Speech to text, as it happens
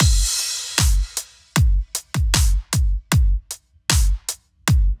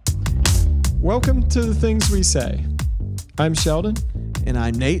Welcome to the Things We Say. I'm Sheldon. And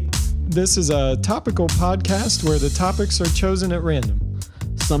I'm Nate. This is a topical podcast where the topics are chosen at random.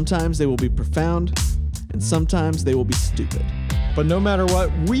 Sometimes they will be profound, and sometimes they will be stupid. But no matter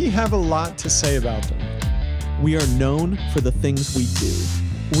what, we have a lot to say about them. We are known for the things we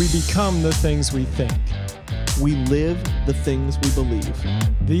do. We become the things we think. We live the things we believe.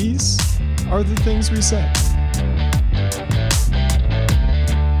 These are the things we say.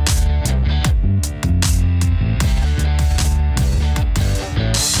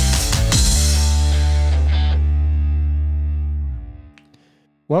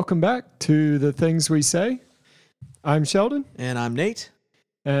 Welcome back to the Things We Say. I'm Sheldon. And I'm Nate.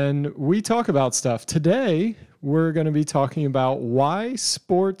 And we talk about stuff. Today, we're going to be talking about why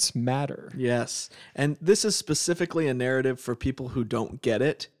sports matter. Yes. And this is specifically a narrative for people who don't get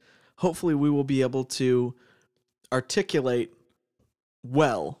it. Hopefully, we will be able to articulate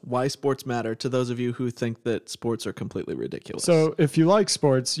well why sports matter to those of you who think that sports are completely ridiculous. So if you like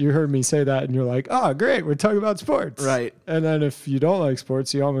sports, you heard me say that and you're like, oh, great, we're talking about sports. Right. And then if you don't like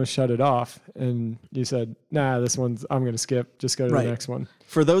sports, you almost shut it off. And you said, nah, this one's, I'm going to skip. Just go to the next one.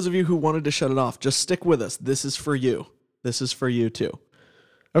 For those of you who wanted to shut it off, just stick with us. This is for you. This is for you too.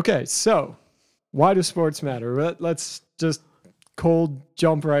 Okay, so why do sports matter? Let's just cold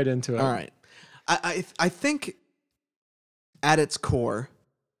jump right into it. All right. I think at its core,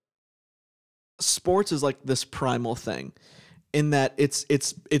 sports is like this primal thing in that it's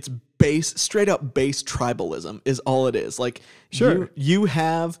base, straight up base tribalism is all it is. Like, sure, you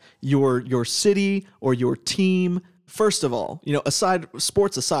have your city or your team. First of all,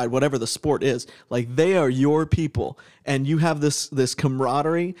 sports aside, whatever the sport is, like, they are your people, and you have this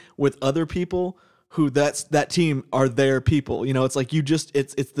camaraderie with other people who that team are their people. It's like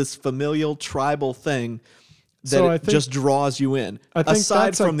it's this familial tribal thing that just draws you in,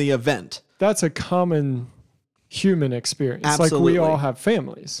 aside from the event. That's a common human experience. Absolutely. Like, we all have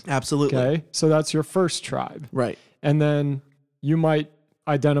families. Absolutely. Okay, so that's your first tribe. Right. And then you might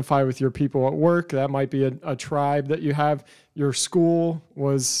identify with your people at work. That might be a tribe that you have. Your school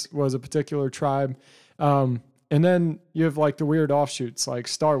was a particular tribe. And then you have like the weird offshoots, like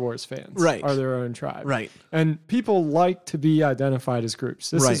Star Wars fans are their own tribe. Right. And people like to be identified as groups.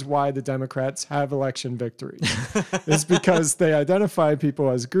 This Right. is why the Democrats have election victories. It's because they identify people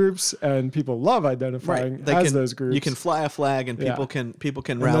as groups, and people love identifying those groups. You can fly a flag, and people can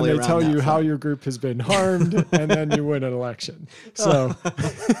and rally around. then they tell you flag. how your group has been harmed, and then you win an election. So,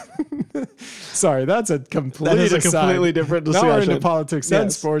 sorry, that's a completely different discussion. Now we're into politics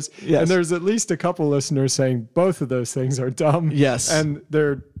and sports, Yes. and there's at least a couple listeners saying both of those things are dumb. Yes. And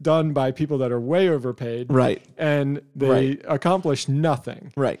they're done by people that are way overpaid. Right. And they accomplish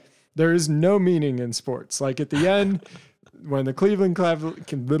nothing. Right. There is no meaning in sports. Like, at the end, when the Cleveland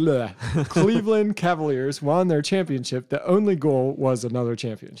Cavaliers won their championship, the only goal was another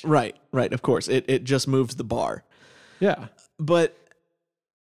championship. Right. Right. Of course. It just moves the bar. Yeah. But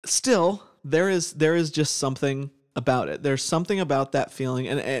still, there is just something about it. There's something about that feeling.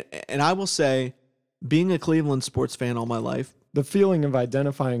 And I will say, being a Cleveland sports fan all my life, the feeling of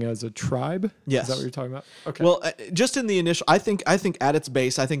identifying as a tribe. Yes. Is that what you're talking about? Okay. Well, just in the initial, I think at its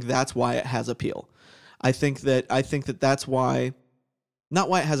base, I think that's why it has appeal. I think that that's why, not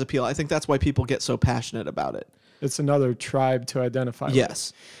why it has appeal. I think that's why people get so passionate about it. It's another tribe to identify with.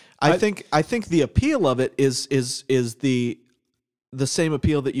 Yes. I think the appeal of it is the same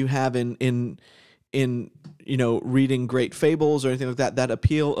appeal that you have in reading great fables or anything like that. That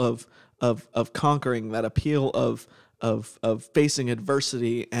appeal of conquering, that appeal of facing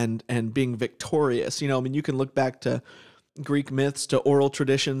adversity and being victorious. You can look back to Greek myths, to oral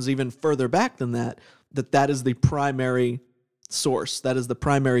traditions, even further back than that is the primary source. That is the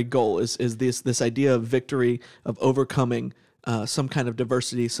primary goal, is this idea of victory, of overcoming some kind of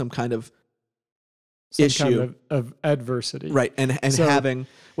diversity, some kind of issue. Kind of adversity. Right. And so, having,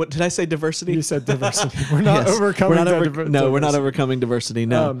 what did I say, diversity? You said diversity. We're not overcoming diversity. We're not overcoming diversity,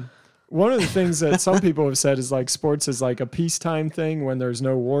 no. One of the things that some people have said is, like, sports is like a peacetime thing. When there's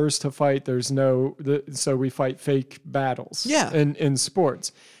no wars to fight, so we fight fake battles. Yeah. In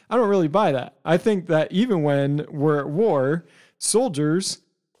sports. I don't really buy that. I think that even when we're at war, soldiers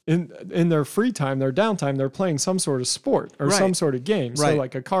in their free time, their downtime, they're playing some sort of sport or some sort of game. So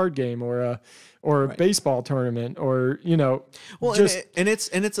like a card game or a baseball tournament, or well, and it's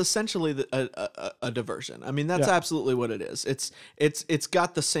essentially a diversion. I mean, that's absolutely what it is. It's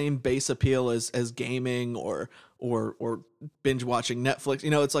got the same base appeal as gaming or binge watching Netflix.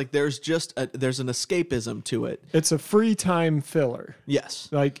 It's like there's an escapism to it. It's a free time filler. Yes,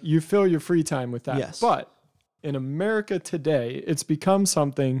 like you fill your free time with that. Yes, but in America today, it's become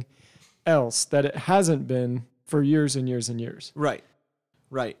something else that it hasn't been for years and years and years. Right.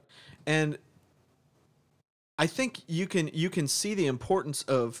 And I think you can see the importance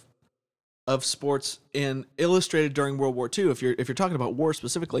of sports in illustrated during World War II. If you're talking about war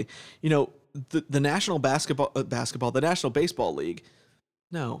specifically, the National the National Baseball League.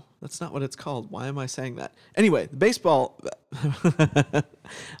 No, that's not what it's called. Why am I saying that? Anyway, baseball. I'm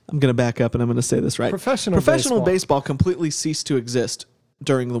going to back up and I'm going to say this right. Professional baseball completely ceased to exist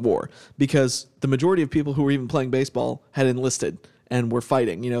during the war because the majority of people who were even playing baseball had enlisted and were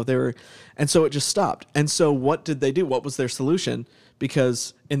fighting. And so it just stopped. And so what did they do? What was their solution?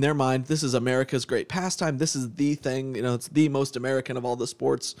 Because in their mind, this is America's great pastime. This is the thing. It's the most American of all the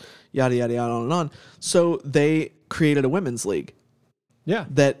sports. Yada yada yada, on and on. So they created a women's league. Yeah,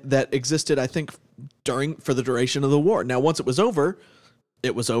 that existed, I think, for the duration of the war. Now, once it was over,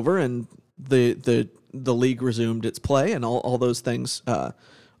 and the league resumed its play, and all those things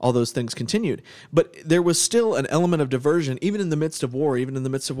continued. But there was still an element of diversion, even in the midst of war, even in the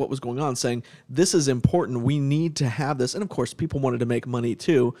midst of what was going on, saying this is important. We need to have this, and of course, people wanted to make money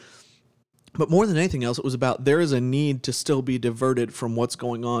too. But more than anything else, it was about there is a need to still be diverted from what's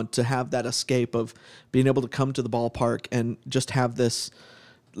going on, to have that escape of being able to come to the ballpark and just have this,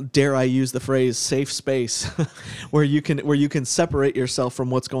 dare I use the phrase, safe space where you can separate yourself from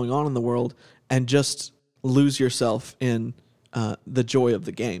what's going on in the world and just lose yourself in the joy of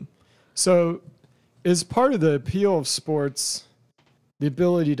the game. So is part of the appeal of sports the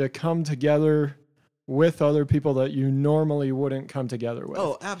ability to come together with other people that you normally wouldn't come together with?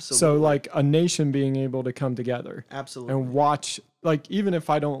 Oh, absolutely. So like a nation being able to come together. Absolutely. And watch, like, even if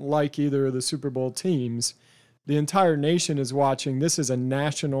I don't like either of the Super Bowl teams, the entire nation is watching. This is a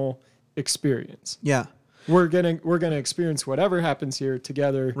national experience. Yeah. We're gonna experience whatever happens here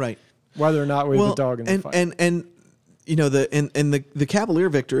together. Right. Whether or not we have a dog in the fight. And the Cavalier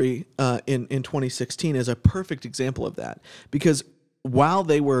victory in 2016 is a perfect example of that, because while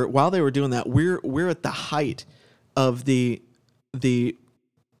they were doing that, we're at the height of the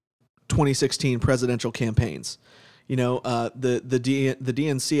 2016 presidential campaigns. The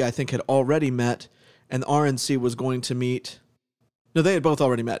DNC, I think, had already met, and the RNC was going to meet. No, they had both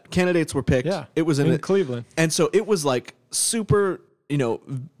already met. Candidates were picked. Yeah, it was in Cleveland, and so it was like super,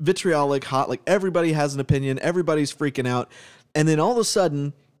 vitriolic, hot. Like everybody has an opinion, everybody's freaking out, and then all of a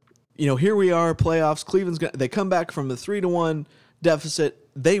sudden, here we are, playoffs. They come back from the 3-1 deficit,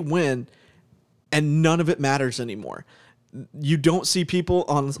 they win, and none of it matters anymore. You don't see people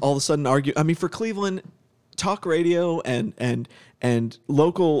all of a sudden argue. I mean, for Cleveland, talk radio and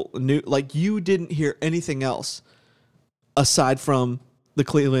local news, like, you didn't hear anything else aside from the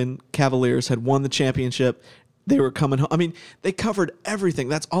Cleveland Cavaliers had won the championship. They were coming home. I mean, they covered everything.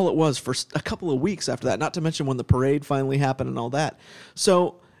 That's all it was for a couple of weeks after that, not to mention when the parade finally happened and all that.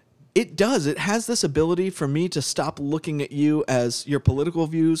 So it has this ability for me to stop looking at you as your political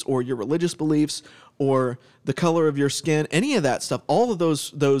views or your religious beliefs or the color of your skin, any of that stuff. All of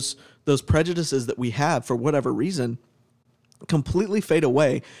those prejudices that we have for whatever reason completely fade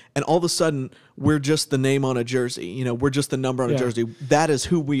away, and all of a sudden we're just the name on a jersey. We're just the number on a jersey. That is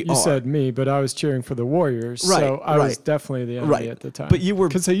who we are. You said me, but I was cheering for the Warriors, right? So I was definitely the enemy at the time. But you were,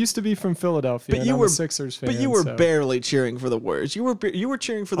 because I used to be from Philadelphia. But you were a Sixers fan. But you were barely cheering for the Warriors. You were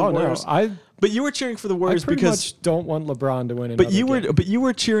cheering for the Warriors. No, but you were cheering for the Warriors because much don't want LeBron to win another game. But you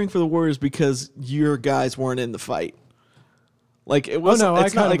were cheering for the Warriors because your guys weren't in the fight. Like it was. I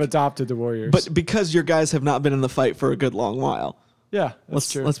kind of adopted the Warriors, but because your guys have not been in the fight for a good long while. Yeah,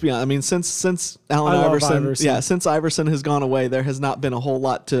 that's true. Let's be honest. I mean, since Allen Iverson, since Iverson has gone away, there has not been a whole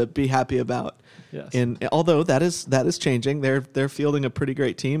lot to be happy about. Yes. Although that is changing. They're fielding a pretty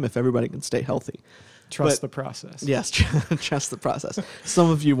great team if everybody can stay healthy. Trust the process. Yes, trust the process. Some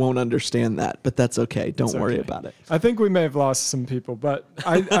of you won't understand that, but that's okay. Don't worry about it. I think we may have lost some people, but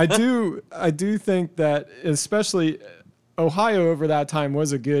I do think that especially Ohio over that time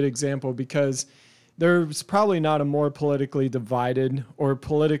was a good example, because there's probably not a more politically divided or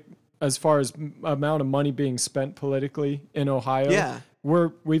as far as amount of money being spent politically in Ohio. Yeah.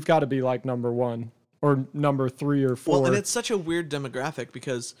 We've got to be like number 1 or number 3 or 4. Well, and it's such a weird demographic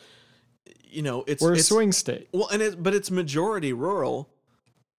because, we're a swing state. Well, but it's majority rural,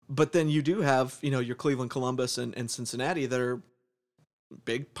 but then you do have, your Cleveland, Columbus, and Cincinnati that are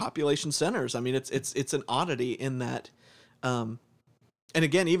big population centers. I mean, it's an oddity in that, and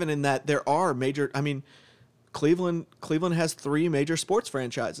again, even in that there are major, I mean, Cleveland has 3 major sports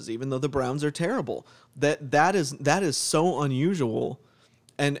franchises, even though the Browns are terrible. That is so unusual,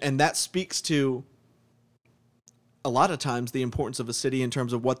 and that speaks to a lot of times the importance of a city in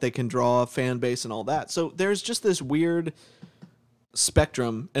terms of what they can draw, fan base, and all that. So there's just this weird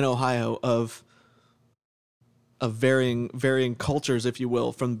spectrum in Ohio of varying cultures, if you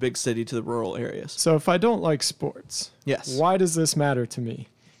will, from the big city to the rural areas. So if I don't like sports, Yes. why does this matter to me?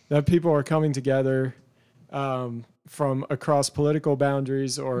 That people are coming together from across political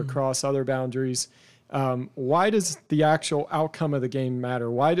boundaries or across other boundaries. Why does the actual outcome of the game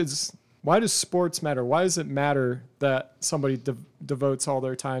matter? Why does sports matter? Why does it matter that somebody devotes all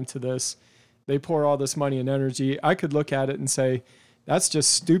their time to this? They pour all this money and energy. I could look at it and say, that's just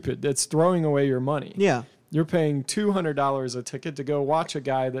stupid. It's throwing away your money. Yeah. You're paying $200 a ticket to go watch a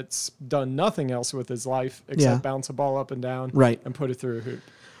guy that's done nothing else with his life except bounce a ball up and down and put it through a hoop.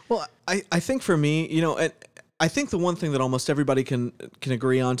 Well, I think for me, I think the one thing that almost everybody can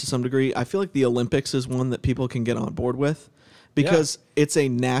agree on to some degree, I feel like the Olympics is one that people can get on board with because it's a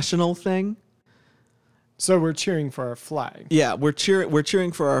national thing. So we're cheering for our flag. Yeah, we're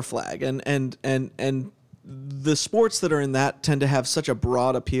cheering for our flag, and the sports that are in that tend to have such a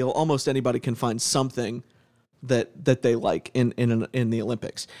broad appeal. Almost anybody can find something that they like in the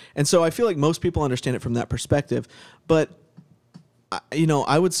Olympics. And so I feel like most people understand it from that perspective. But,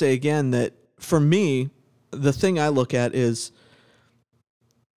 I would say again that for me, the thing I look at is,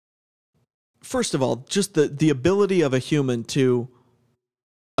 first of all, just the ability of a human to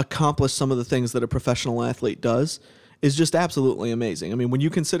accomplish some of the things that a professional athlete does is just absolutely amazing. I mean, when you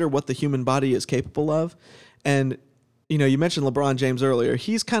consider what the human body is capable of, and, you mentioned LeBron James earlier,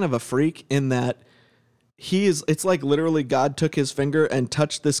 he's kind of a freak in that it's like literally God took his finger and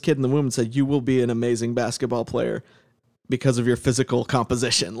touched this kid in the womb and said, you will be an amazing basketball player because of your physical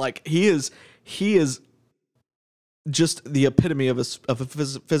composition. Like he is just the epitome of a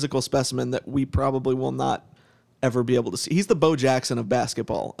physical specimen that we probably will not ever be able to see. He's the Bo Jackson of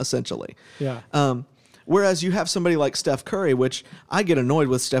basketball, essentially. Yeah. Whereas you have somebody like Steph Curry, which I get annoyed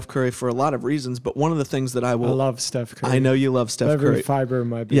with Steph Curry for a lot of reasons, but one of the things that I love Steph Curry. I know you love Steph Curry. Every fiber of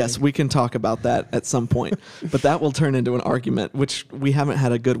my being. Yes, we can talk about that at some point, but that will turn into an argument, which we haven't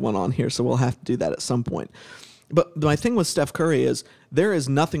had a good one on here, so we'll have to do that at some point. But my thing with Steph Curry is there is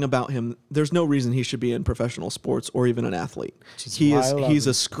nothing about him. There's no reason he should be in professional sports or even an athlete. He's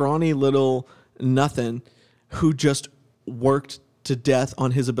a scrawny little nothing who just worked to death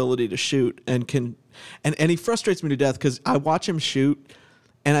on his ability to shoot and he frustrates me to death because I watch him shoot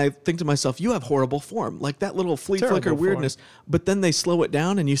and I think to myself, you have horrible form. Like that little flicker weirdness. But then they slow it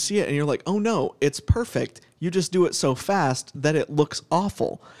down and you see it and you're like, oh no, it's perfect. You just do it so fast that it looks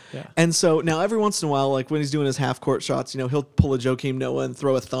awful. Yeah. And so now every once in a while, like when he's doing his half court shots, he'll pull a Joakim Noah and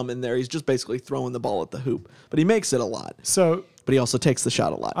throw a thumb in there. He's just basically throwing the ball at the hoop, but he makes it a lot. But he also takes the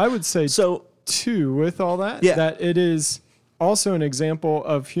shot a lot. I would say too, with all that, that it is also an example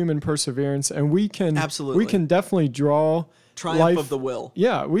of human perseverance, and we can definitely draw triumph of the will.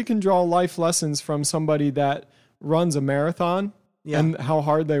 Yeah, we can draw life lessons from somebody that runs a marathon and how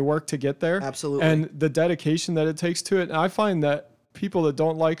hard they work to get there. Absolutely. And the dedication that it takes to it. And I find that people that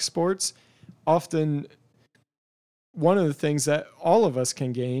don't like sports, often one of the things that all of us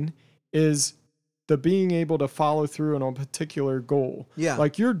can gain is the being able to follow through on a particular goal. Yeah.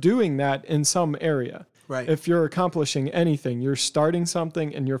 Like you're doing that in some area. Right. If you're accomplishing anything, you're starting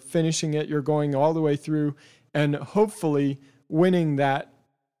something and you're finishing it, you're going all the way through and hopefully winning that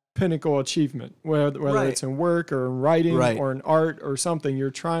pinnacle achievement, whether it's in work or in writing or in art or something, you're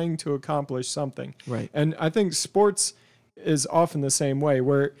trying to accomplish something. Right. And I think sports is often the same way,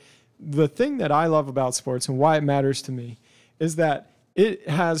 where the thing that I love about sports and why it matters to me is that it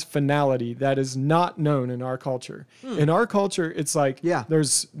has finality that is not known in our culture. In our culture, it's like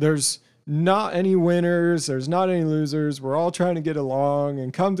there's not any winners, there's not any losers. We're all trying to get along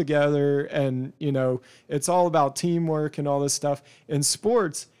and come together, and it's all about teamwork and all this stuff. In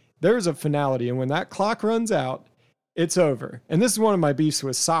sports, there's a finality, and when that clock runs out, it's over. And this is one of my beefs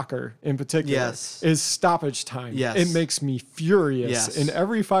with soccer in particular, is stoppage time. Yes. It makes me furious in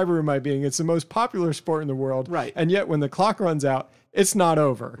every fiber of my being. It's the most popular sport in the world. Right. And yet when the clock runs out, it's not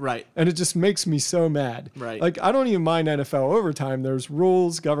over. Right. And it just makes me so mad. Right. Like, I don't even mind NFL overtime. There's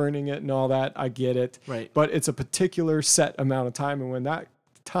rules governing it and all that. I get it. Right. But it's a particular set amount of time. And when that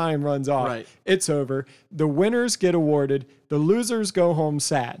time runs off, it's over. The winners get awarded. The losers go home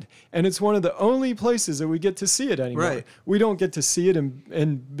sad. And it's one of the only places that we get to see it anymore. Right. We don't get to see it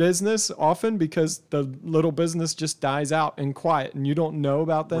in business often because the little business just dies out in quiet and you don't know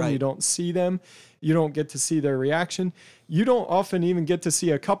about them. Right. You don't see them. You don't get to see their reaction. You don't often even get to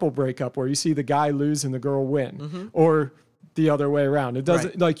see a couple breakup where you see the guy lose and the girl win, or the other way around. It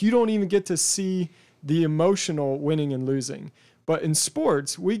doesn't like you don't even get to see the emotional winning and losing. But in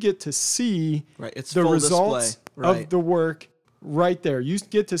sports, we get to see It's the full results display. of the work right there. You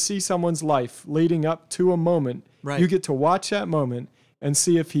get to see someone's life leading up to a moment. Right. You get to watch that moment and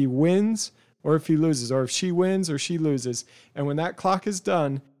see if he wins or if he loses, or if she wins or she loses. And when that clock is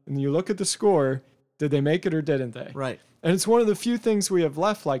done and you look at the score, did they make it or didn't they? Right. And it's one of the few things we have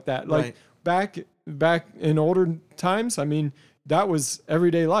left like that. Like back in older times, I mean, that was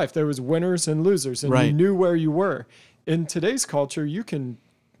everyday life. There was winners and losers, and you knew where you were. In today's culture, you can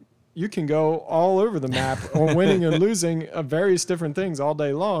go all over the map on winning and losing various different things all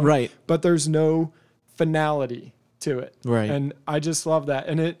day long. Right. But there's no finality to it. Right. And I just love that.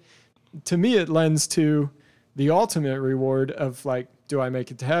 And to me, it lends to the ultimate reward of like, do I make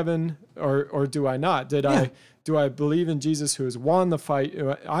it to heaven or do I not? Do I believe in Jesus, who has won the fight?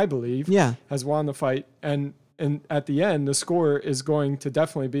 I believe has won the fight. And at the end, the score is going to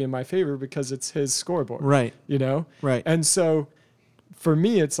definitely be in my favor because it's his scoreboard. Right. You know? Right. And so for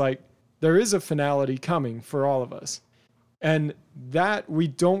me, it's like there is a finality coming for all of us. And that we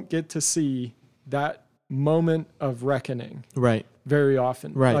don't get to see that moment of reckoning. Right. Very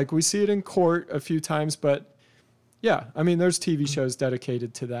often. Right. Like we see it in court a few times, but yeah, I mean, there's TV shows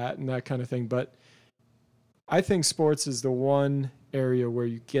dedicated to that and that kind of thing. But I think sports is the one area where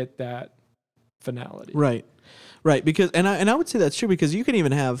you get that finality. Right. Right. Because, and I would say that's true because you can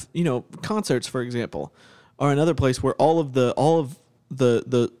even have, concerts, for example, are another place where all of the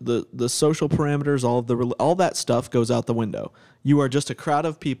social parameters, all that stuff goes out the window. You are just a crowd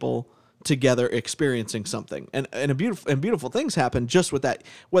of people together experiencing something, and beautiful things happen just with that.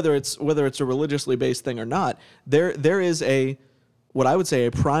 Whether it's a religiously based thing or not, there is what I would say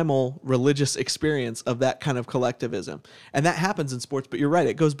a primal religious experience of that kind of collectivism, and that happens in sports. But you're right,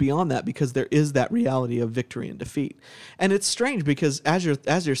 it goes beyond that because there is that reality of victory and defeat, and it's strange because as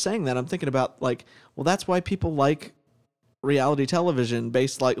you're saying that, I'm thinking about like, well, that's why people like reality television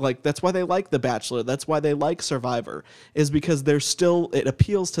based like that's why they like The Bachelor, that's why they like Survivor, is because it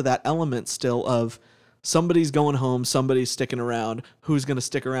appeals to that element still of somebody's going home, somebody's sticking around, who's going to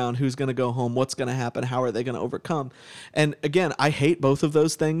stick around, who's going to go home, what's going to happen, how are they going to overcome. And again, I hate both of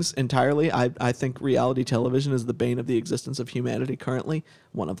those things entirely. I think reality television is the bane of the existence of humanity currently,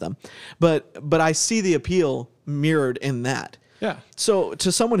 one of them, but I see the appeal mirrored in that. Yeah. So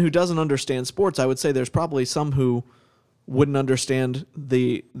to someone who doesn't understand sports, I would say there's probably some who wouldn't understand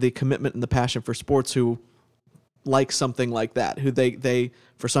the commitment and the passion for sports who like something like that, who they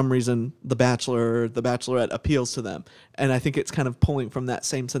for some reason The Bachelor or The Bachelorette appeals to them. And I think it's kind of pulling from that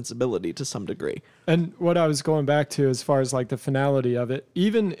same sensibility to some degree. And what I was going back to as far as like the finality of it,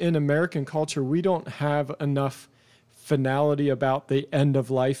 even in American culture, we don't have enough finality about the end of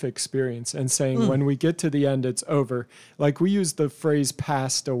life experience and saying when we get to the end, it's over. Like we use the phrase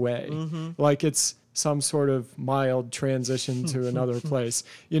passed away, like it's some sort of mild transition to another place.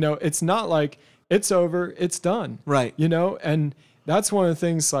 It's not like it's over, it's done. Right. And that's one of the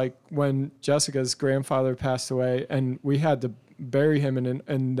things, like when Jessica's grandfather passed away and we had to bury him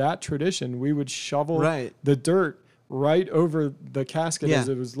in that tradition, we would shovel the dirt right over the casket as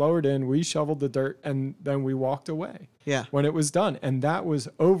it was lowered in. We shoveled the dirt and then we walked away when it was done. And that was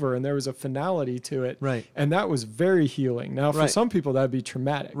over and there was a finality to it. Right. And that was very healing. Now, for some people, that'd be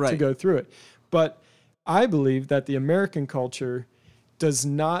traumatic to go through it. But I believe that the American culture does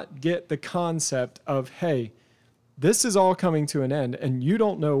not get the concept of, hey, this is all coming to an end and you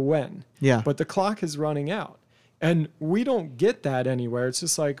don't know when. Yeah. But the clock is running out. And we don't get that anywhere. It's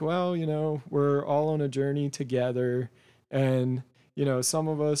just like, well, we're all on a journey together and, some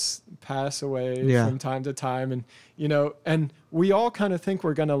of us pass away from time to time and, and we all kind of think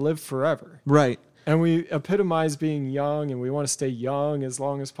we're going to live forever. Right. And we epitomize being young and we want to stay young as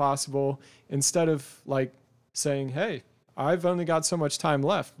long as possible instead of like saying, hey, I've only got so much time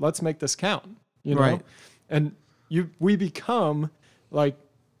left. Let's make this count, Right. And we become like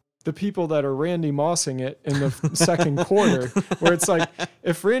the people that are Randy Mossing it in the second quarter, where it's like,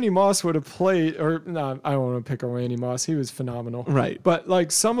 if Randy Moss would have played, or no, I don't want to pick on Randy Moss. He was phenomenal. Right. But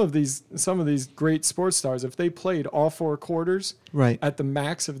like some of these great sports stars, if they played all four quarters at the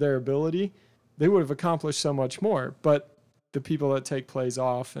max of their ability, they would have accomplished so much more. But the people that take plays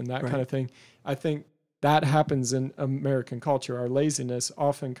off and that kind of thing, I think that happens in American culture. Our laziness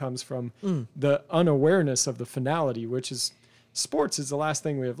often comes from the unawareness of the finality, which is sports is the last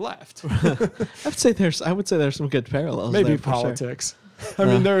thing we have left. I would say there's some good parallels. Maybe there politics. Sure.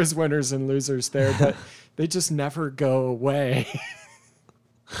 I mean, there's winners and losers there, but they just never go away.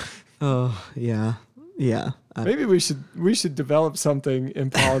 Oh yeah. Yeah. Maybe we should develop something in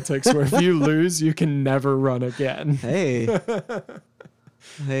politics where if you lose, you can never run again. Hey.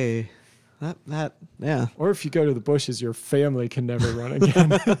 Yeah. Or if you go to the bushes, your family can never run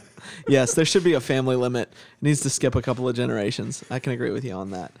again. Yes, there should be a family limit. It needs to skip a couple of generations. I can agree with you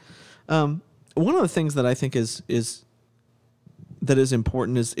on that. One of the things that I think is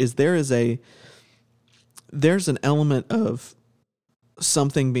important is there's an element of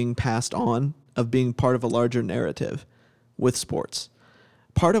something being passed on, of being part of a larger narrative with sports.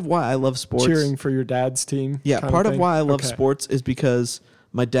 Part of why I love sports, cheering for your dad's team. Yeah, part of why I love sports is because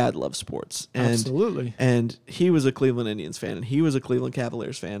my dad loves sports. And, absolutely. And he was a Cleveland Indians fan, and he was a Cleveland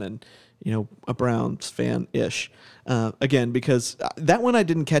Cavaliers fan, and a Browns fan-ish. Again, because that one I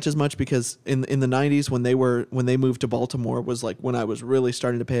didn't catch as much, because in the 90s when they moved to Baltimore was like when I was really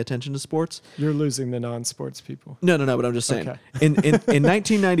starting to pay attention to sports. You're losing the non-sports people. No, but I'm just saying. Okay. In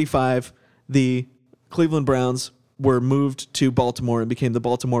 1995, the Cleveland Browns were moved to Baltimore and became the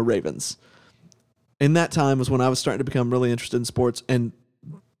Baltimore Ravens. In that time was when I was starting to become really interested in sports, and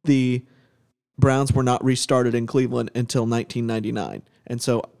the Browns were not restarted in Cleveland until 1999. And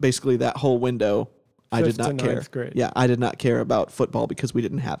so basically that whole window, I did not care. Grade. Yeah, I did not care about football because we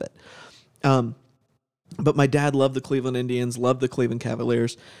didn't have it. But my dad loved the Cleveland Indians, loved the Cleveland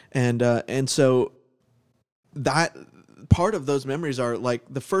Cavaliers, and so that part of those memories are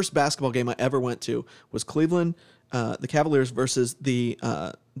like the first basketball game I ever went to was Cleveland, the Cavaliers versus the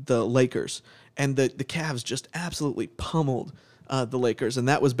Lakers, and the Cavs just absolutely pummeled the Lakers, and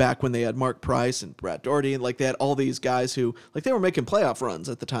that was back when they had Mark Price and Brad Daugherty, and like they had all these guys who like they were making playoff runs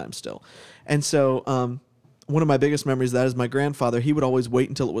at the time still. And so one of my biggest memories of that is my grandfather. He would always wait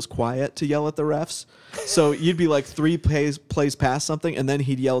until it was quiet to yell at the refs. So you'd be like 3 plays past something, and then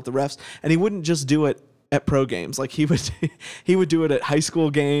he'd yell at the refs, and he wouldn't just do it at pro games. Like he would do it at high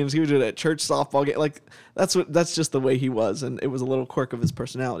school games. He would do it at church softball games. Like that's just the way he was, and it was a little quirk of his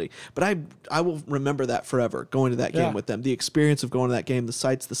personality. But I will remember that forever, going to that game with them, the experience of going to that game, the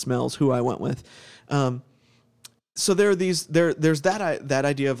sights, the smells, who I went with. So there's that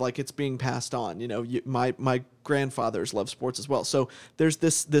idea of like it's being passed on. My grandfathers love sports as well. So there's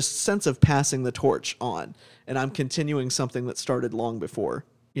this sense of passing the torch on, and I'm continuing something that started long before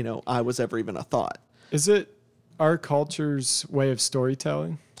I was ever even a thought. Is it our culture's way of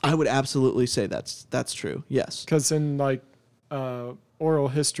storytelling? I would absolutely say that's true. Yes. Because in like oral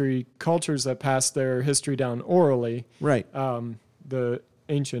history, cultures that pass their history down orally, right? The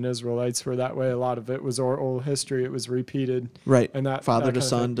ancient Israelites were that way. A lot of it was oral history. It was repeated, right? And that father that to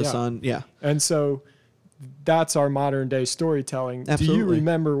son to son, yeah. And so that's our modern day storytelling. Absolutely. Do you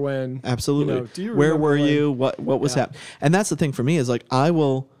remember when? Absolutely. Where were you? What was happening? And that's the thing for me is like I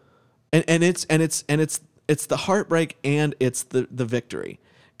will. And it's the heartbreak and it's the victory,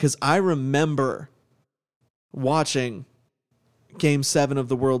 because I remember watching Game 7 of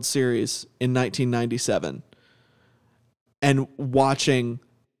the World Series in 1997 and watching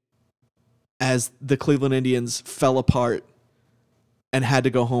as the Cleveland Indians fell apart and had to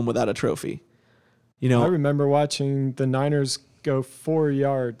go home without a trophy. I remember watching the Niners go 4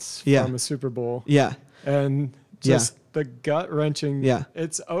 yards from a Super Bowl. Yeah, and just. The gut-wrenching,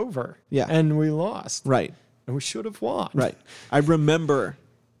 it's over. Yeah. And we lost. Right. And we should have won. Right. I remember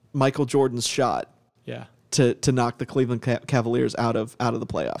Michael Jordan's shot to knock the Cleveland Cavaliers out of the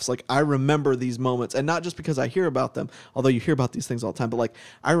playoffs. Like, I remember these moments, and not just because I hear about them, although you hear about these things all the time, but, like,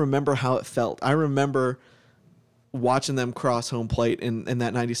 I remember how it felt. I remember watching them cross home plate in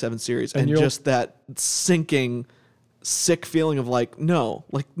that 97 series, and just that sinking, sick feeling of, no,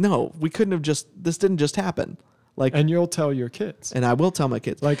 we couldn't have this didn't just happen. And you'll tell your kids. And I will tell my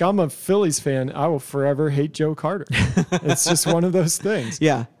kids. Like, I'm a Phillies fan. I will forever hate Joe Carter. It's just one of those things.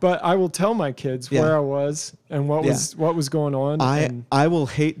 Yeah. But I will tell my kids where I was and what was going on. I will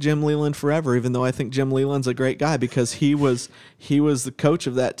hate Jim Leland forever, even though I think Jim Leland's a great guy, because he was the coach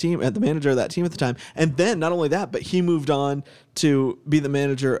of that team and the manager of that team at the time. And then not only that, but he moved on to be the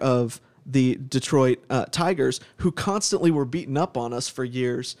manager of the Detroit Tigers, who constantly were beaten up on us for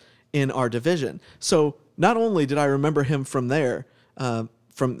years in our division. So not only did I remember him from there,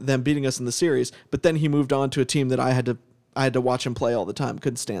 from them beating us in the series, but then he moved on to a team that I had to watch him play all the time.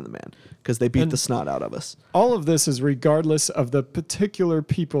 Couldn't stand the man because they beat the snot out of us. All of this is regardless of the particular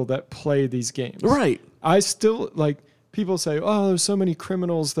people that play these games. Right. I still, people say, oh, there's so many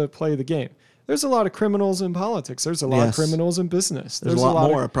criminals that play the game. There's a lot of criminals in politics. There's a lot of criminals in business. There's a lot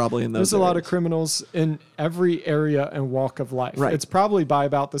more probably in those There's a lot of criminals in every area and walk of life. Right. It's probably by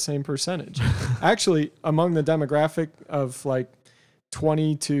about the same percentage. Actually, among the demographic of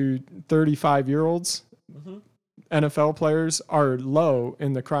 20 to 35-year-olds, NFL players are low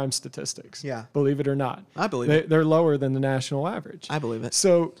in the crime statistics. Yeah. Believe it or not. I believe it. They're lower than the national average. I believe it.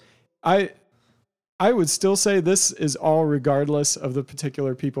 So I I would still say this is all regardless of the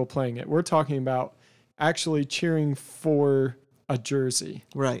particular people playing it. We're talking about actually cheering for a jersey.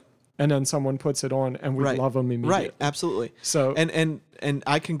 Right. And then someone puts it on and we love them immediately. Right, absolutely. So and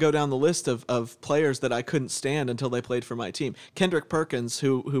I can go down the list of players that I couldn't stand until they played for my team. Kendrick Perkins,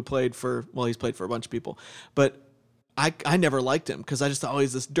 who played for, well, he's played for a bunch of people, but I never liked him because I just thought, oh,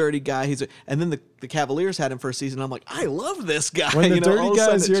 he's this dirty guy. And then the Cavaliers had him for a season. I'm like, I love this guy. When the dirty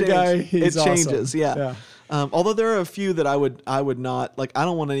guy's your guy, he's it changes. Awesome. Yeah. Although there are a few that I would not like. I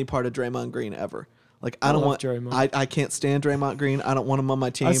don't want any part of Draymond Green ever. Like I don't want Draymond. I can't stand Draymond Green. I don't want him on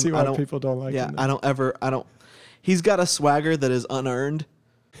my team. I see why people don't like him. Yeah, he's got a swagger that is unearned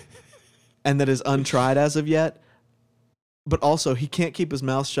and that is untried as of yet. But also he can't keep his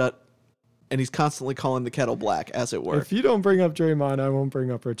mouth shut and he's constantly calling the kettle black, as it were. If you don't bring up Draymond, I won't bring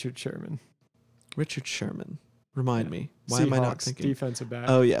up Richard Sherman. Richard Sherman. Remind me. Why Seahawks, am I not thinking? Defensive back.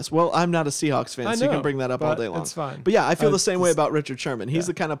 Oh, yes. Well, I'm not a Seahawks fan, so you can bring that up all day long. It's fine. But yeah, I feel the same way about Richard Sherman. He's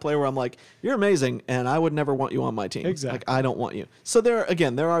the kind of player where I'm like, you're amazing, and I would never want you on my team. Exactly. Like, I don't want you. So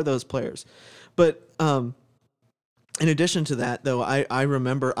there are those players. But in addition to that, though, I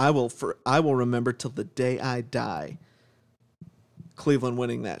will remember till the day I die Cleveland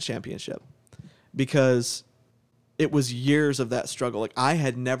winning that championship. Because it was years of that struggle. Like, I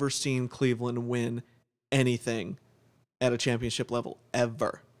had never seen Cleveland win anything at a championship level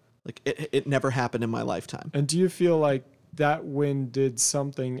ever. Like it never happened in my lifetime. And do you feel like that win did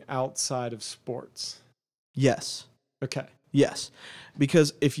something outside of sports? Yes. Okay. Yes.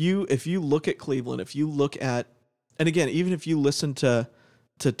 Because if you look at Cleveland, if you look at, and again, even if you listen to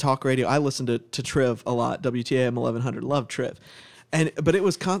talk radio, I listen to Triv a lot, WTAM 1100, love Triv. But it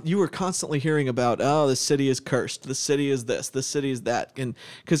was you were constantly hearing about, oh, the city is cursed, the city is this, the city is that, and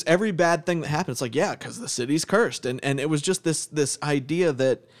because every bad thing that happens, it's like, yeah, because the city's cursed, and it was just this idea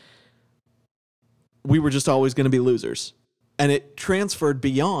that we were just always going to be losers, and it transferred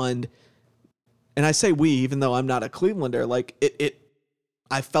beyond. And I say we, even though I'm not a Clevelander, like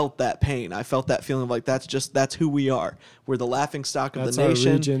I felt that pain. I felt that feeling of like that's who we are. We're the laughing stock of the nation. That's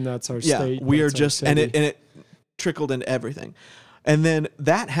our region. That's our state. Yeah, we are just, and it trickled into everything. And then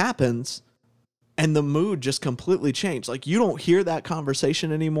that happens, and the mood just completely changed. Like you don't hear that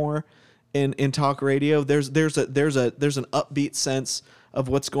conversation anymore in talk radio. There's an upbeat sense of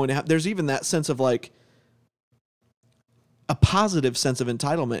what's going to happen. There's even that sense of like a positive sense of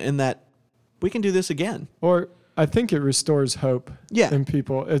entitlement in that we can do this again. Or I think it restores hope in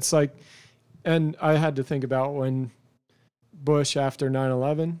people. It's like, and I had to think about when Bush after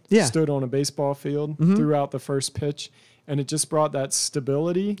 9/11 stood on a baseball field, threw out the first pitch. And it just brought that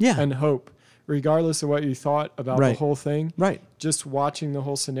stability and hope, regardless of what you thought about the whole thing. Right. Just watching the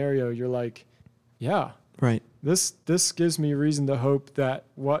whole scenario, you're like, yeah. Right. This gives me reason to hope that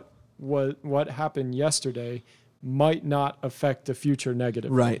what happened yesterday might not affect the future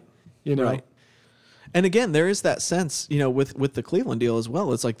negatively. Right. You know? Right. And again, there is that sense, with the Cleveland deal as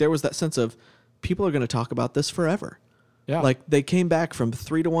well. It's like there was that sense of people are going to talk about this forever. Yeah. Like they came back from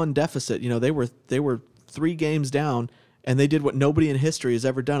 3-1 deficit. They were 3 games down. And they did what nobody in history has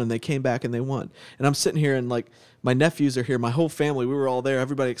ever done, and they came back and they won. And I'm sitting here, and like my nephews are here, my whole family, we were all there,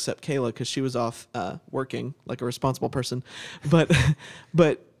 everybody except Kayla because she was off working like a responsible person. But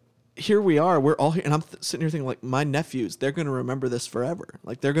here we are, we're all here, and I'm sitting here thinking like my nephews, they're going to remember this forever.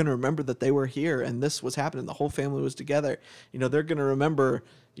 Like they're going to remember that they were here and this was happening. The whole family was together. They're going to remember,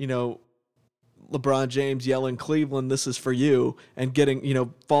 LeBron James yelling, Cleveland, this is for you, and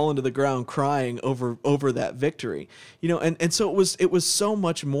getting, falling to the ground crying over that victory. And so it was so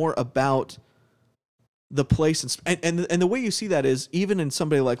much more about the place and the way you see that is even in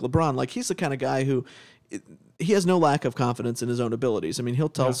somebody like LeBron, like he's the kind of guy who he has no lack of confidence in his own abilities. I mean, he'll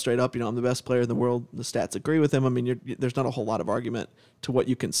tell straight up, I'm the best player in the world. The stats agree with him. I mean, there's not a whole lot of argument to what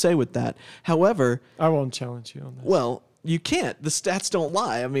you can say with that. However, I won't challenge you on this. Well, you can't. The stats don't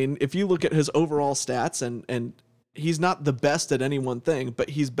lie. I mean, if you look at his overall stats, and he's not the best at any one thing, but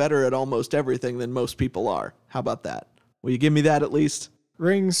he's better at almost everything than most people are. How about that? Will you give me that at least?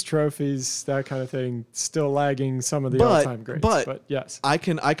 Rings, trophies, that kind of thing, still lagging some of the all-time greats. But yes. I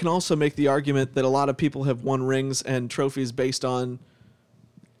can also make the argument that a lot of people have won rings and trophies based on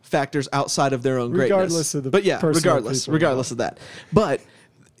factors outside of their own regardless greatness. Of the but yeah, regardless of that. But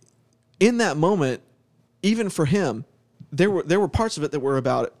in that moment, even for him, there were parts of it that were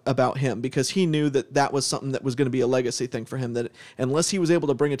about him because he knew that was something that was going to be a legacy thing for him, that unless he was able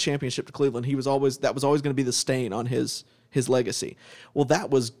to bring a championship to Cleveland, that was always going to be the stain on his legacy. Well, that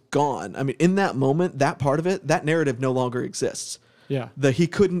was gone. I mean, in that moment, that part of it, that narrative no longer exists. Yeah. He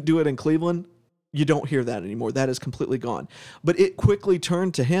couldn't do it in Cleveland, you don't hear that anymore. That is completely gone. But it quickly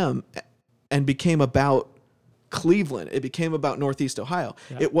turned to him and became about Cleveland. It became about Northeast Ohio.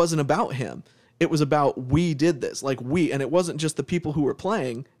 Yeah. It wasn't about him. It was about we did this, like we, and it wasn't just the people who were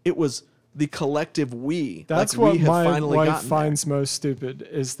playing. It was the collective we. That's like what we have my finally wife gotten finds there. most stupid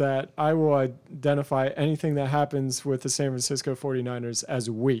is that I will identify anything that happens with the San Francisco 49ers as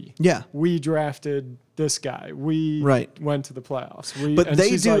we. Yeah. We drafted this guy. We went to the playoffs. But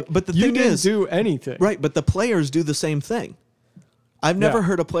they do. Like, but the thing is, you didn't do anything. Right. But the players do the same thing. I've never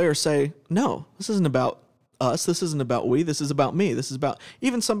heard a player say, "No, this isn't about us. This isn't about we. This is about me. This is about,"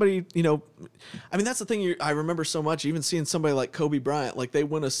 even somebody, I mean, that's the thing I remember so much, even seeing somebody like Kobe Bryant, like they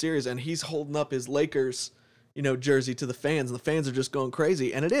win a series and he's holding up his Lakers, jersey to the fans, and the fans are just going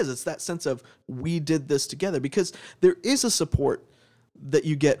crazy. And it's that sense of we did this together, because there is a support that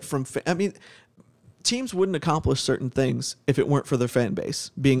you get from, teams wouldn't accomplish certain things if it weren't for their fan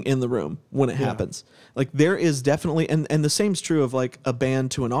base being in the room when it happens. Like there is definitely, and the same's true of like a band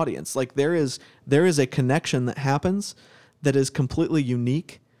to an audience. Like there is a connection that happens that is completely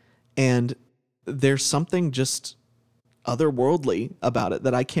unique, and there's something just otherworldly about it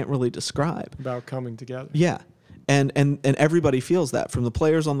that I can't really describe. About coming together. Yeah. And everybody feels that, from the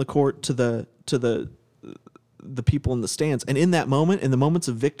players on the court to the people in the stands. And in that moment, in the moments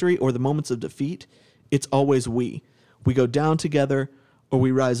of victory or the moments of defeat, it's always we. We go down together or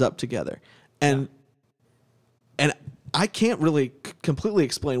we rise up together. And I can't really completely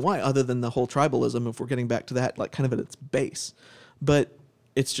explain why, other than the whole tribalism, if we're getting back to that, like kind of at its base. But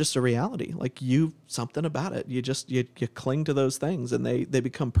it's just a reality. Like something about it. You cling to those things, and they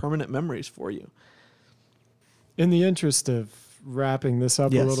become permanent memories for you. In the interest of wrapping this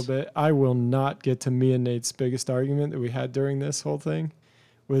up a little bit, I will not get to me and Nate's biggest argument that we had during this whole thing,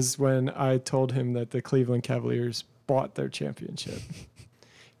 was when I told him that the Cleveland Cavaliers bought their championship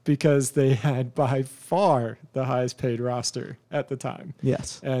because they had by far the highest paid roster at the time.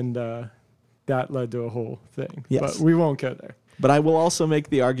 Yes. And that led to a whole thing. Yes. But we won't go there. But I will also make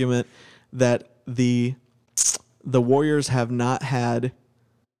the argument that the Warriors have not had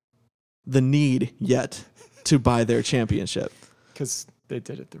the need yet to buy their championship. Because they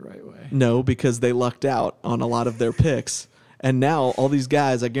did it the right way. No, because they lucked out on a lot of their picks. And now all these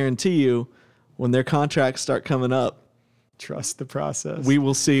guys, I guarantee you, when their contracts start coming up, trust the process. We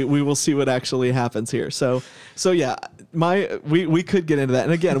will see what actually happens here. So yeah, we could get into that.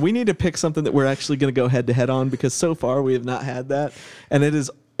 And again, we need to pick something that we're actually going to go head to head on, because so far we have not had that. And it is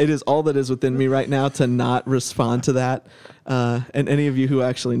all that is within me right now to not respond to that. And any of you who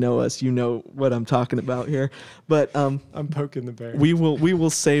actually know us, you know what I'm talking about here. But I'm poking the bear. We will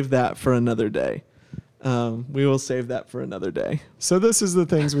save that for another day. We will save that for another day. So this is the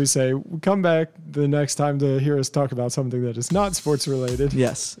things we say. We come back the next time to hear us talk about something that is not sports related.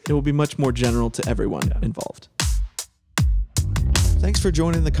 Yes, it will be much more general to everyone involved. Thanks for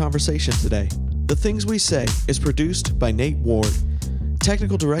joining the conversation today. The Things We Say is produced by Nate Ward.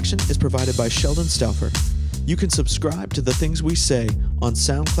 Technical direction is provided by Sheldon Stauffer. You can subscribe to The Things We Say on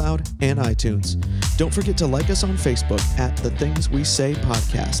SoundCloud and iTunes. Don't forget to like us on Facebook at The Things We Say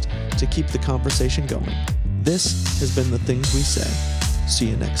Podcast to keep the conversation going. This has been The Things We Say. See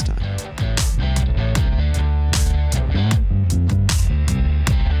you next time.